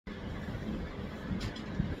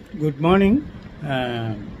Good morning.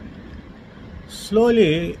 Uh,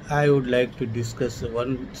 Slowly, I would like to discuss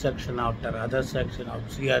one section after other section of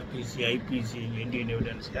CRPC, IPC, Indian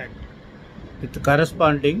Evidence Act, with the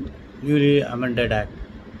corresponding newly amended Act,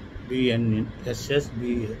 BNSS,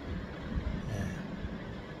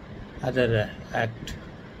 other Act,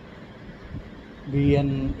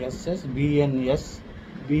 BNSS,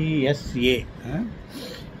 BSA.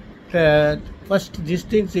 First, these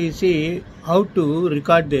things you see how to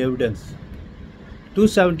record the evidence.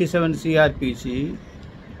 277 CRPC,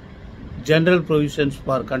 General Provisions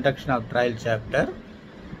for Conduction of Trial Chapter,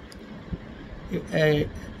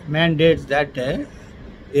 mandates that the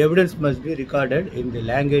evidence must be recorded in the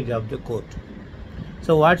language of the court.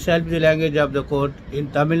 So what shall be the language of the court? In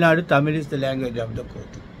Tamil Nadu, Tamil is the language of the court.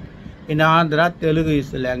 In Andhra, Telugu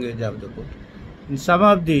is the language of the court. In some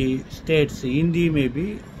of the states, Hindi may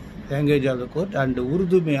be language of the court and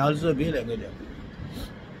Urdu may also be language of the court.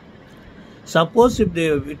 Suppose if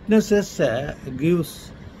the witnesses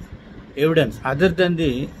gives evidence other than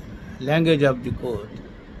the language of the court,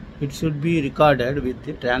 it should be recorded with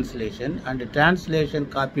the translation, and the translation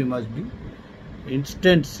copy must be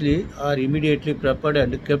instantly or immediately prepared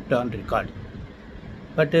and kept on record.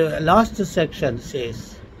 But last section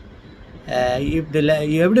says if the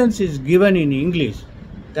evidence is given in English,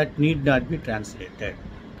 that need not be translated.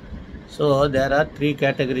 So there are three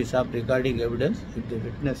categories of recording evidence. If the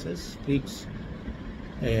witnesses speaks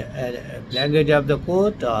a language of the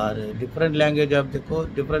court or different language of the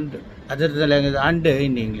court, different other than language, and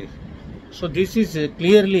in English. So this is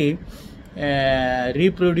clearly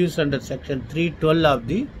reproduced under section 312 of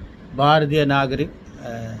the Bharatiya Nagarik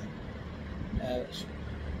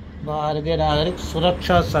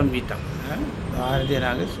Suraksha Samhita. Bharatiya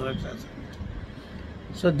Nagarik Suraksha Samhita.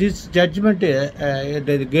 So this judgment, the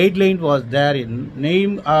guideline was there in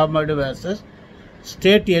Naeem Ahmad versus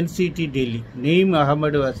State NCT Delhi. Naeem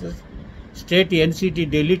Ahmad versus State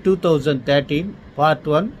NCT Delhi 2013, Part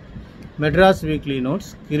 1, Madras Weekly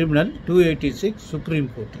Notes, Criminal 286, Supreme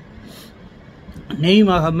Court. Naeem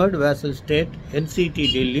Ahmad versus State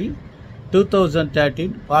NCT Delhi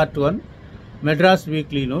 2013, Part 1, Madras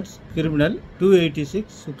Weekly Notes, Criminal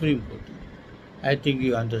 286, Supreme Court. I think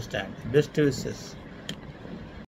you understand. Best wishes.